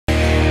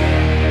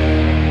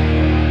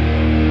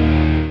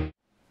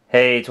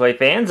Hey toy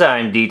fans,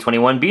 I'm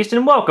D21Beast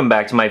and welcome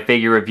back to my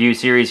figure review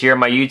series here on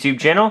my YouTube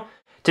channel.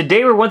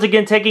 Today we're once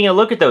again taking a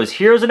look at those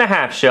Heroes in a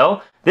Half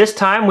Shell. This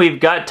time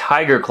we've got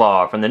Tiger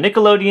Claw from the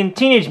Nickelodeon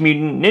Teenage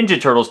Mutant Ninja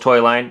Turtles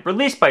toy line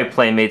released by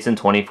Playmates in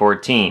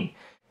 2014.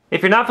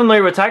 If you're not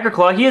familiar with Tiger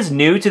Claw, he is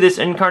new to this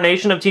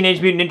incarnation of Teenage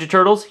Mutant Ninja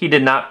Turtles. He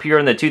did not appear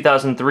in the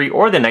 2003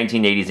 or the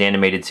 1980s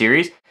animated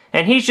series,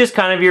 and he's just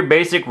kind of your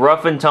basic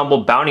rough and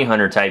tumble bounty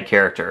hunter type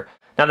character.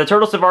 Now, the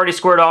Turtles have already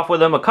squared off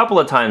with him a couple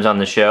of times on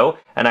the show,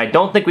 and I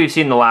don't think we've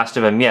seen the last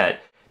of him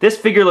yet. This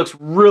figure looks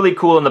really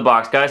cool in the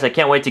box, guys. I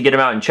can't wait to get him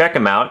out and check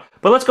him out.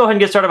 But let's go ahead and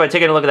get started by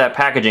taking a look at that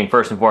packaging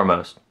first and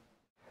foremost.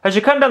 As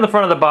you come down the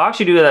front of the box,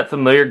 you do have that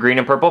familiar green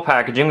and purple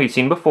packaging we've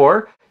seen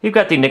before. You've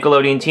got the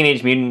Nickelodeon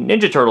Teenage Mutant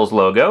Ninja Turtles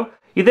logo.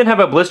 You then have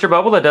a blister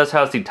bubble that does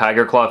house the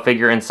Tiger Claw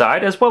figure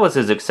inside, as well as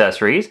his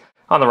accessories.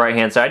 On the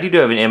right-hand side, you do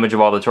have an image of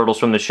all the Turtles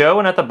from the show,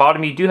 and at the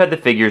bottom, you do have the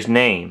figure's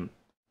name.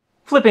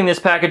 Flipping this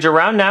package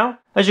around now,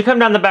 as you come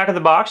down the back of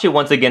the box, you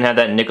once again have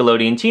that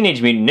Nickelodeon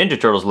Teenage Mutant Ninja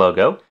Turtles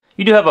logo.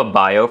 You do have a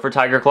bio for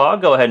Tiger Claw.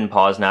 Go ahead and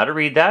pause now to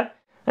read that.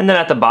 And then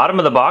at the bottom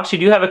of the box, you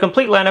do have a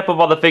complete lineup of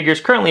all the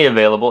figures currently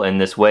available in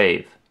this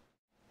wave.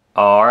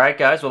 Alright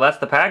guys, well that's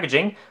the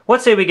packaging.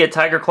 Let's say we get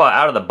Tiger Claw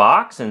out of the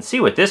box and see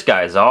what this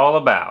guy is all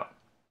about.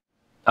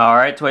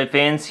 Alright toy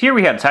fans, here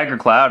we have Tiger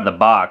Claw out of the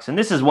box, and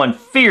this is one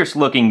fierce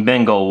looking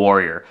Bengal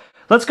warrior.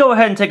 Let's go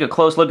ahead and take a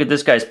close look at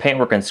this guy's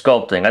paintwork and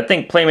sculpting. I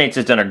think Playmates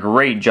has done a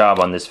great job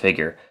on this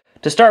figure.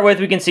 To start with,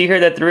 we can see here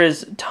that there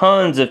is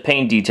tons of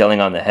paint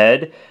detailing on the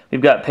head.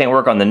 We've got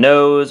paintwork on the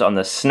nose, on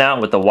the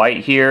snout with the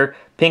white here,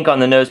 pink on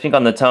the nose, pink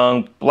on the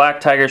tongue, black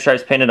tiger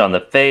stripes painted on the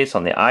face,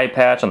 on the eye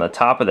patch, on the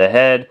top of the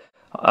head,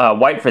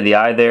 white for the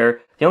eye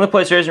there. The only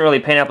place there isn't really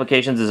paint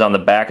applications is on the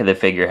back of the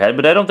figurehead,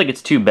 but I don't think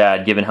it's too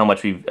bad given how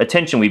much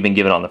attention we've been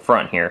given on the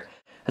front here.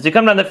 As you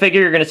come down the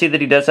figure, you're going to see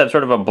that he does have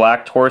sort of a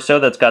black torso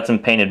that's got some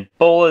painted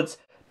bullets,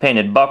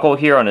 painted buckle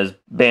here on his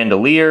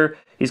bandolier.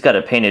 He's got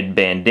a painted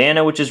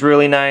bandana, which is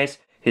really nice.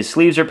 His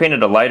sleeves are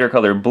painted a lighter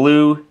color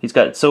blue. He's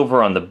got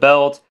silver on the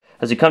belt.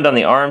 As you come down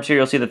the arms here,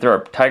 you'll see that there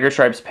are tiger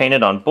stripes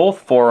painted on both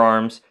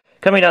forearms.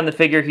 Coming down the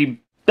figure,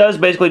 he does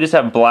basically just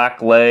have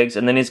black legs,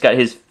 and then he's got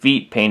his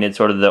feet painted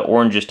sort of the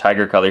orangish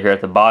tiger color here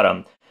at the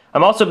bottom.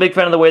 I'm also a big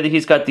fan of the way that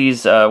he's got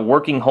these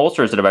working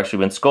holsters that have actually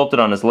been sculpted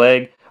on his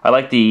leg. I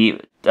like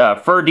the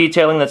fur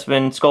detailing that's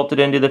been sculpted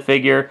into the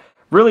figure.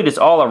 Really just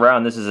all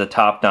around, this is a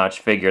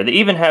top-notch figure. They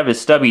even have his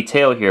stubby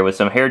tail here with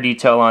some hair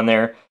detail on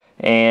there.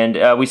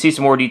 And we see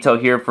some more detail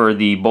here for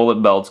the bullet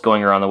belts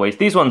going around the waist.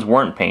 These ones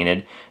weren't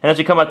painted. And as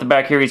you come out the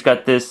back here, he's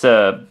got this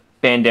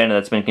bandana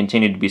that's been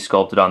continued to be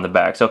sculpted on the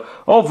back. So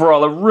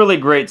overall, a really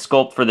great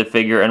sculpt for the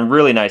figure and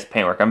really nice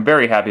paintwork. I'm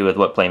very happy with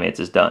what Playmates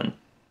has done.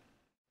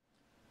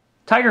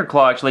 Tiger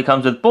Claw actually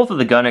comes with both of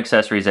the gun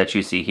accessories that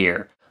you see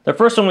here. The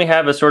first one we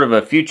have is sort of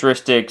a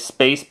futuristic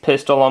space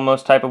pistol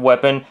almost type of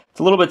weapon. It's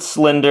a little bit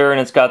slender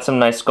and it's got some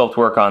nice sculpt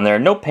work on there.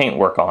 No paint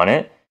work on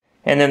it.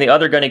 And then the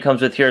other gun he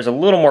comes with here is a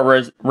little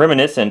more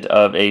reminiscent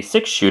of a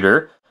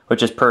 6-shooter,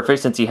 which is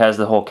perfect since he has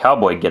the whole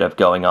cowboy getup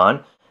going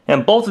on.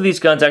 And both of these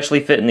guns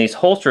actually fit in these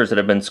holsters that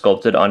have been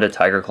sculpted onto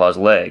Tiger Claw's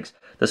legs.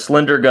 The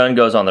slender gun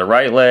goes on the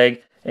right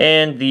leg,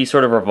 and the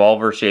sort of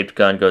revolver-shaped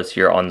gun goes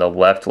here on the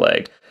left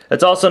leg.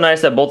 It's also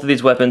nice that both of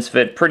these weapons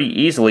fit pretty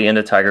easily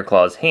into Tiger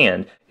Claw's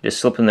hand. You just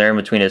slip them there in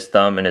between his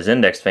thumb and his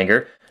index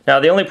finger. Now,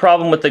 the only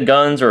problem with the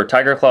guns, or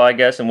Tiger Claw, I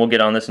guess, and we'll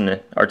get on this in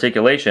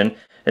articulation,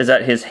 is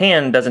that his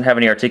hand doesn't have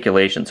any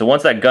articulation. So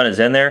once that gun is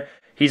in there,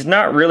 he's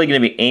not really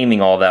going to be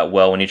aiming all that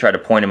well when you try to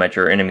point him at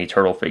your enemy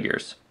turtle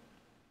figures.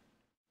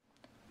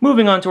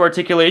 Moving on to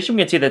articulation,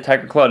 we can see that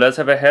Tiger Claw does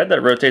have a head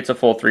that rotates a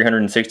full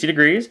 360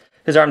 degrees.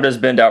 His arm does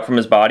bend out from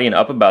his body and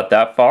up about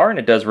that far, and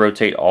it does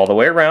rotate all the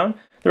way around.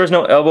 There is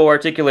no elbow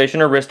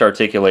articulation or wrist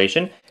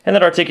articulation, and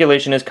that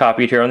articulation is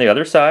copied here on the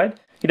other side.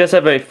 He does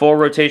have a full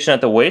rotation at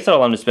the waist that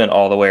allows him to spin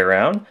all the way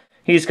around.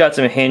 He's got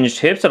some hinged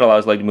hips that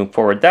allows his leg to move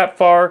forward that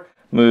far,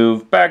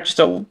 move back just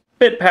a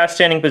bit past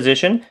standing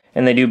position,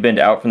 and they do bend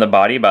out from the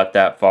body about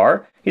that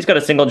far. He's got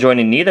a single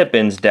jointed knee that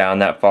bends down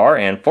that far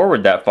and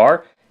forward that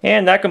far,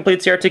 and that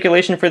completes the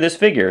articulation for this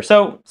figure.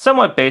 So,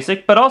 somewhat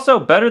basic, but also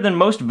better than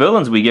most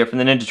villains we get from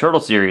the Ninja Turtle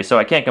series, so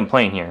I can't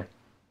complain here.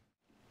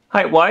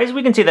 Height-wise,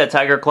 we can see that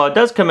Tiger Claw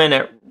does come in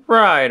at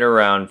right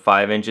around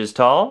 5 inches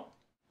tall.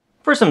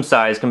 For some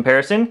size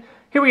comparison,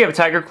 here we have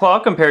Tiger Claw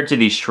compared to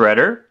the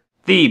Shredder,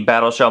 the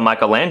Battleshell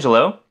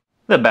Michelangelo,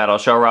 the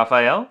Battleshell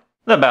Raphael,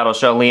 the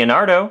Battleshell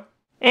Leonardo,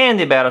 and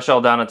the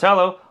Battleshell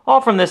Donatello, all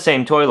from this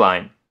same toy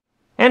line.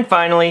 And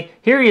finally,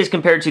 here he is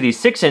compared to the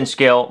 6-inch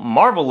scale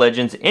Marvel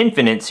Legends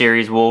Infinite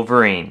Series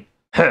Wolverine.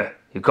 Huh,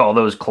 you call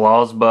those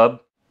claws,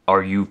 bub?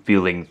 Are you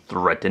feeling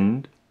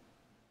threatened?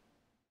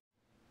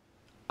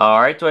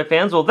 Alright toy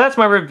fans, well that's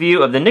my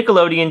review of the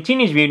Nickelodeon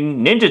Teenage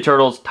Mutant Ninja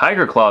Turtles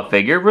Tiger Claw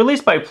figure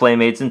released by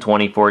Playmates in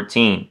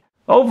 2014.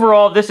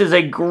 Overall, this is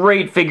a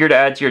great figure to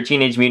add to your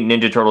Teenage Mutant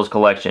Ninja Turtles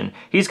collection.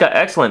 He's got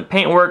excellent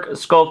paintwork,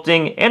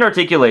 sculpting, and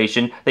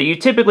articulation that you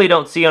typically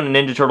don't see on a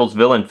Ninja Turtles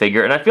villain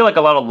figure, and I feel like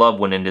a lot of love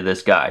went into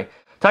this guy.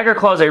 Tiger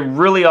Claw is a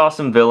really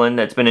awesome villain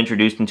that's been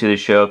introduced into the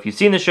show. If you've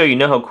seen the show, you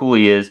know how cool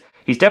he is.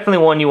 He's definitely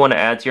one you want to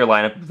add to your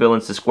lineup of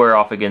villains to square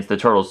off against the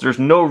Turtles. There's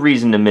no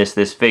reason to miss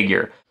this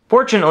figure.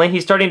 Fortunately,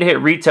 he's starting to hit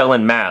retail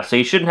en masse, so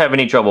you shouldn't have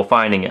any trouble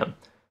finding him.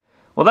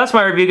 Well, that's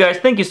my review, guys.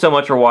 Thank you so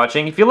much for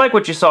watching. If you like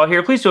what you saw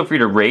here, please feel free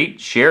to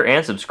rate, share,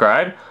 and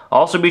subscribe.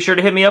 Also, be sure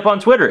to hit me up on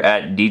Twitter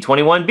at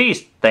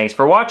D21Beast. Thanks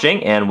for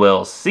watching, and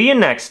we'll see you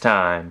next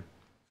time.